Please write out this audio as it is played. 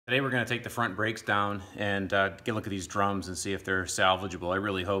Today we're going to take the front brakes down and get a look at these drums and see if they're salvageable. I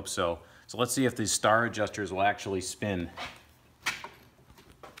really hope so. So let's see if these star adjusters will actually spin.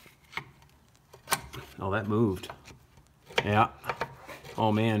 Oh, that moved. Yeah.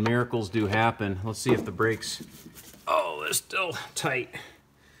 Oh man, miracles do happen. Let's see if the brakes... Oh, they're still tight.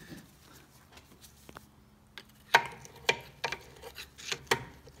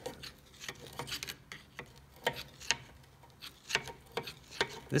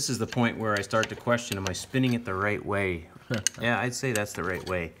 This is the point where I start to question, am I spinning it the right way? Yeah, I'd say that's the right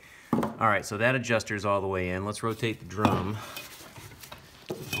way. All right, so that adjuster is all the way in. Let's rotate the drum.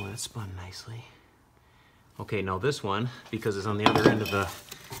 Oh, that spun nicely. Okay, now this one, because it's on the other end of the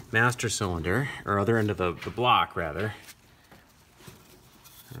master cylinder, or other end of the block, rather.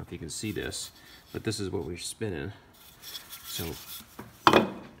 I don't know if you can see this, but this is what we're spinning. So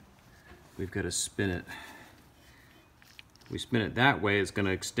we've got to spin it. We spin it that way, it's going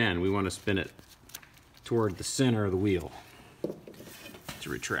to extend. We want to spin it toward the center of the wheel to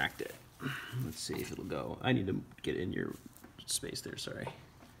retract it. Let's see if it'll go. I need to get in your space there, sorry.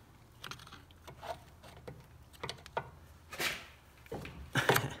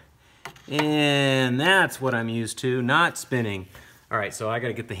 And that's what I'm used to, not spinning. All right, so I got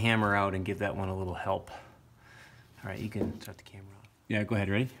to get the hammer out and give that one a little help. All right, you can start the camera off. Yeah, go ahead,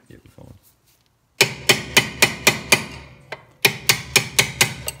 ready? Yeah, we're following.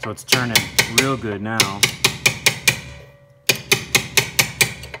 So it's turning real good now.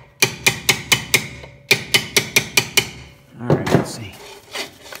 All right, let's see.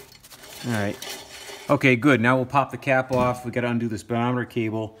 All right. Okay, good. Now we'll pop the cap off. We got to undo the speedometer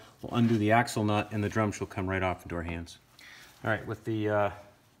cable. We'll undo the axle nut, and the drum should come right off into our hands. All right, with the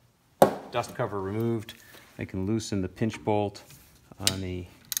dust cover removed, I can loosen the pinch bolt on the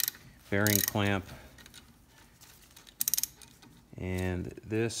bearing clamp. And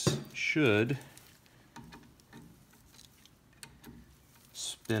this should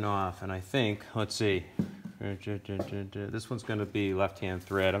spin off, and I think, let's see, this one's going to be left-hand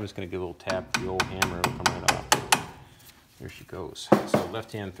thread. I'm just going to give a little tap with the old hammer, it'll come right off. There she goes. So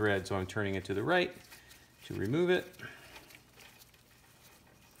left-hand thread, so I'm turning it to the right to remove it.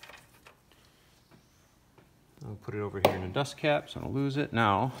 I'll put it over here in a dust cap so I don't lose it.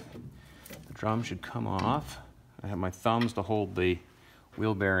 Now, the drum should come off. I have my thumbs to hold the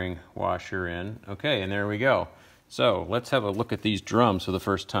wheel bearing washer in. Okay, and there we go. So let's have a look at these drums for the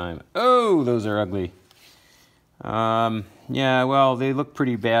first time. Oh, those are ugly. Yeah, well, they look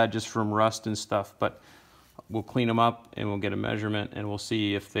pretty bad just from rust and stuff, but we'll clean them up and we'll get a measurement and we'll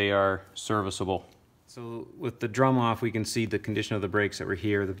see if they are serviceable. So with the drum off, we can see the condition of the brakes that were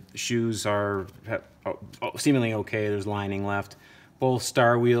here. The shoes are seemingly okay. There's lining left. Both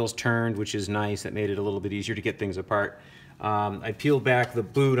star wheels turned, which is nice. That made it a little bit easier to get things apart. I peeled back the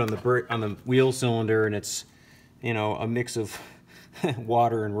boot on the wheel cylinder, and it's, you know, a mix of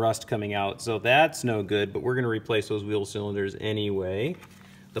water and rust coming out. So that's no good, but we're going to replace those wheel cylinders anyway.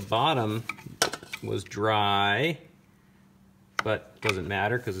 The bottom was dry, but doesn't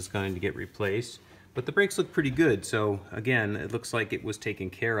matter because it's going to get replaced. But the brakes look pretty good. So again, it looks like it was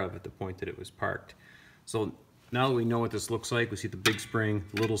taken care of at the point that it was parked. So now that we know what this looks like, we see the big spring,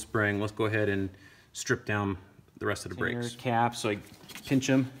 the little spring, let's go ahead and strip down the rest of the brakes. Cap, so I pinch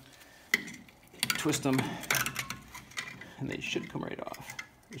them, twist them, and they should come right off.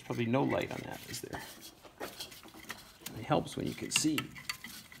 There's probably no light on that, is there? It helps when you can see.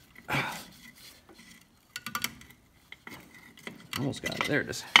 Almost got it, there it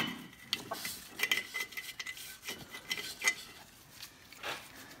is.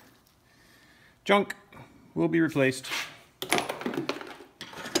 Junk will be replaced.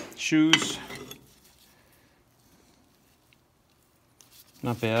 Shoes,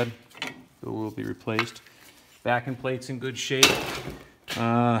 not bad, but will be replaced. Backing plate's in good shape.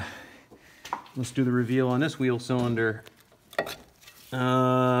 Let's do the reveal on this wheel cylinder.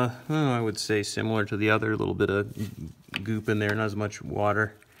 I would say similar to the other, a little bit of goop in there, not as much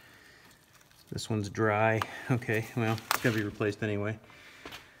water. This one's dry. Okay, well, it's gonna be replaced anyway.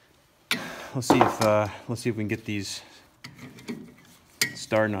 Let's see if we can get these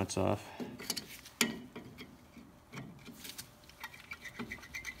star nuts off.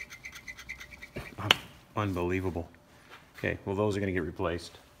 Unbelievable. Okay, well, those are going to get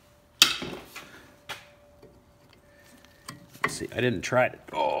replaced. Let's see, I didn't try it.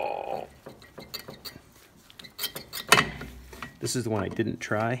 Oh! This is the one I didn't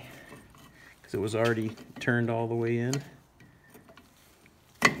try because it was already turned all the way in.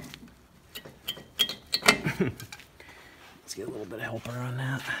 Let's get a little bit of helper on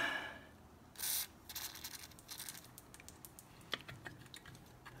that.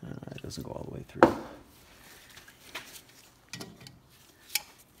 doesn't go all the way through.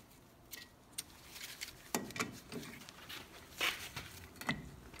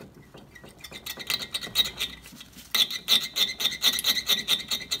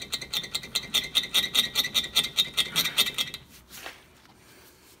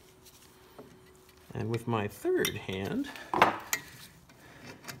 And with my third hand,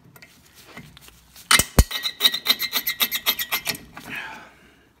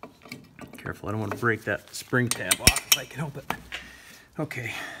 careful, I don't want to break that spring tab off if I can help it.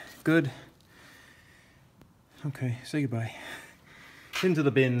 Okay, good. Okay, say goodbye. Into the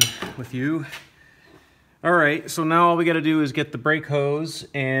bin with you. All right, so now all we got to do is get the brake hose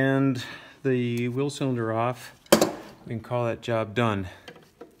and the wheel cylinder off. We can call that job done.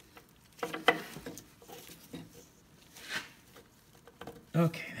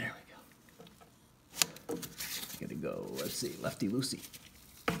 Okay, there we go. Gotta go, let's see, lefty loosey.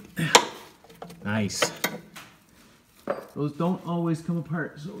 Nice. Those don't always come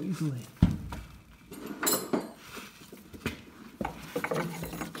apart so easily.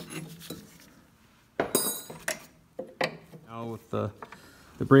 Now with the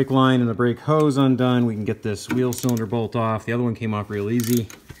brake line and the brake hose undone, we can get this wheel cylinder bolt off. The other one came off real easy,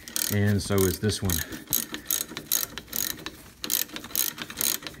 and so is this one.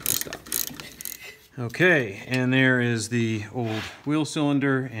 Okay, and there is the old wheel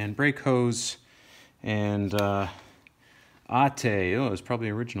cylinder and brake hose and Ate. Oh, it's probably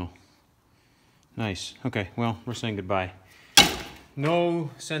original. Nice. Okay, well, we're saying goodbye.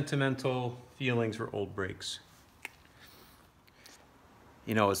 No sentimental feelings for old brakes.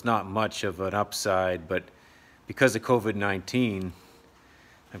 You know, it's not much of an upside, but because of COVID-19,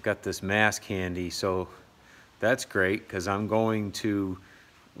 I've got this mask handy, so that's great because I'm going to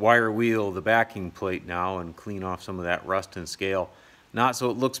wire wheel the backing plate now and clean off some of that rust and scale. Not so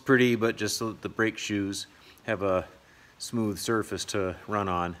it looks pretty, but just so that the brake shoes have a smooth surface to run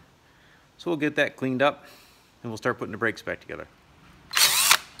on. So we'll get that cleaned up and we'll start putting the brakes back together.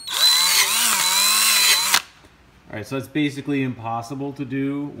 All right, so it's basically impossible to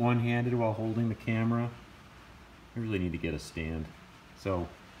do one-handed while holding the camera. I really need to get a stand. So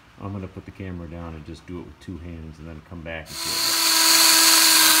I'm gonna put the camera down and just do it with two hands and then come back and do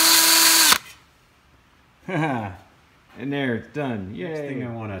it. And there, it's done. Yay. Next thing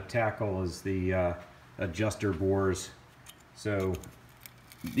I want to tackle is the adjuster bores. So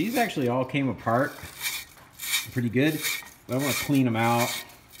these actually all came apart pretty good, but I want to clean them out,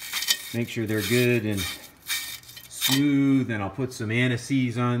 make sure they're good and smooth, and I'll put some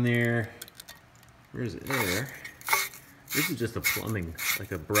anti-seize on there. Where is it? There. This is just a plumbing,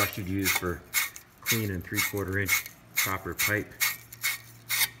 like a brush you'd use for cleaning 3/4 inch copper pipe.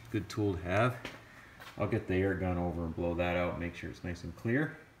 Good tool to have. I'll get the air gun over and blow that out, make sure it's nice and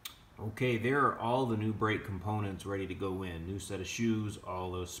clear. Okay, there are all the new brake components ready to go in. New set of shoes,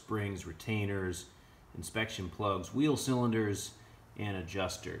 all those springs, retainers, inspection plugs, wheel cylinders, and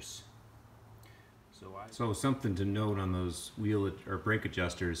adjusters. So something to note on those wheel or brake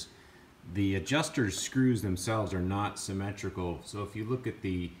adjusters, the adjuster screws themselves are not symmetrical. So if you look at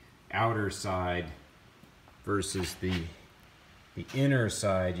the outer side versus the inner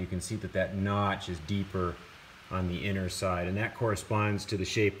side, you can see that that notch is deeper on the inner side, and that corresponds to the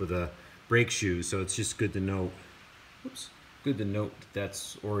shape of the brake shoes. So it's just good to note. Oops, good to note that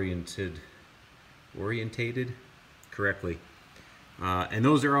that's orientated correctly. And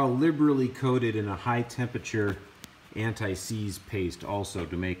those are all liberally coated in a high temperature anti-seize paste also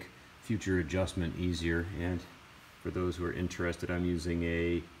to make future adjustment easier. And for those who are interested, I'm using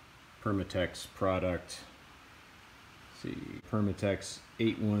a Permatex product. Let's see, Permatex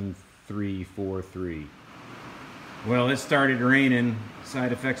 81343. Well, it started raining,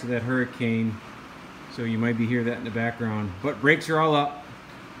 side effects of that hurricane, so you might be hearing that in the background. But brakes are all up,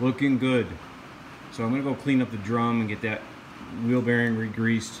 looking good. So I'm gonna go clean up the drum and get that wheel bearing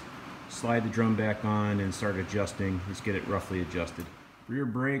re-greased, slide the drum back on and start adjusting. Let's get it roughly adjusted. Rear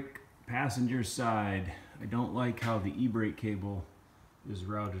brake, passenger side. I don't like how the e-brake cable is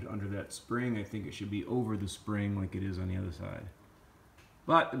routed under that spring. I think it should be over the spring like it is on the other side.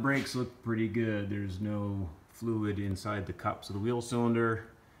 But the brakes look pretty good. There's no fluid inside the cups of the wheel cylinder,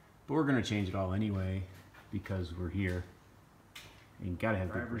 but we're gonna change it all anyway because we're here. And you gotta have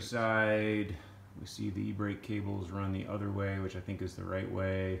the driver's side. We see the e-brake cables run the other way, which I think is the right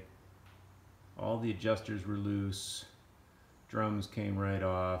way. All the adjusters were loose. Drums came right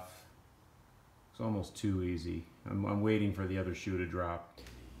off. It's almost too easy. I'm waiting for the other shoe to drop.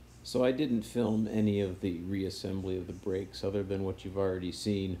 So I didn't film any of the reassembly of the brakes other than what you've already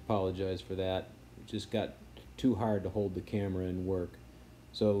seen. Apologize for that. It just got too hard to hold the camera and work.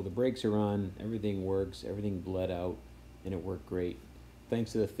 So the brakes are on, everything works, everything bled out, and it worked great.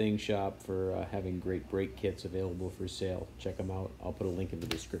 Thanks to the Thing Shop for having great brake kits available for sale. Check them out. I'll put a link in the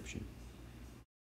description.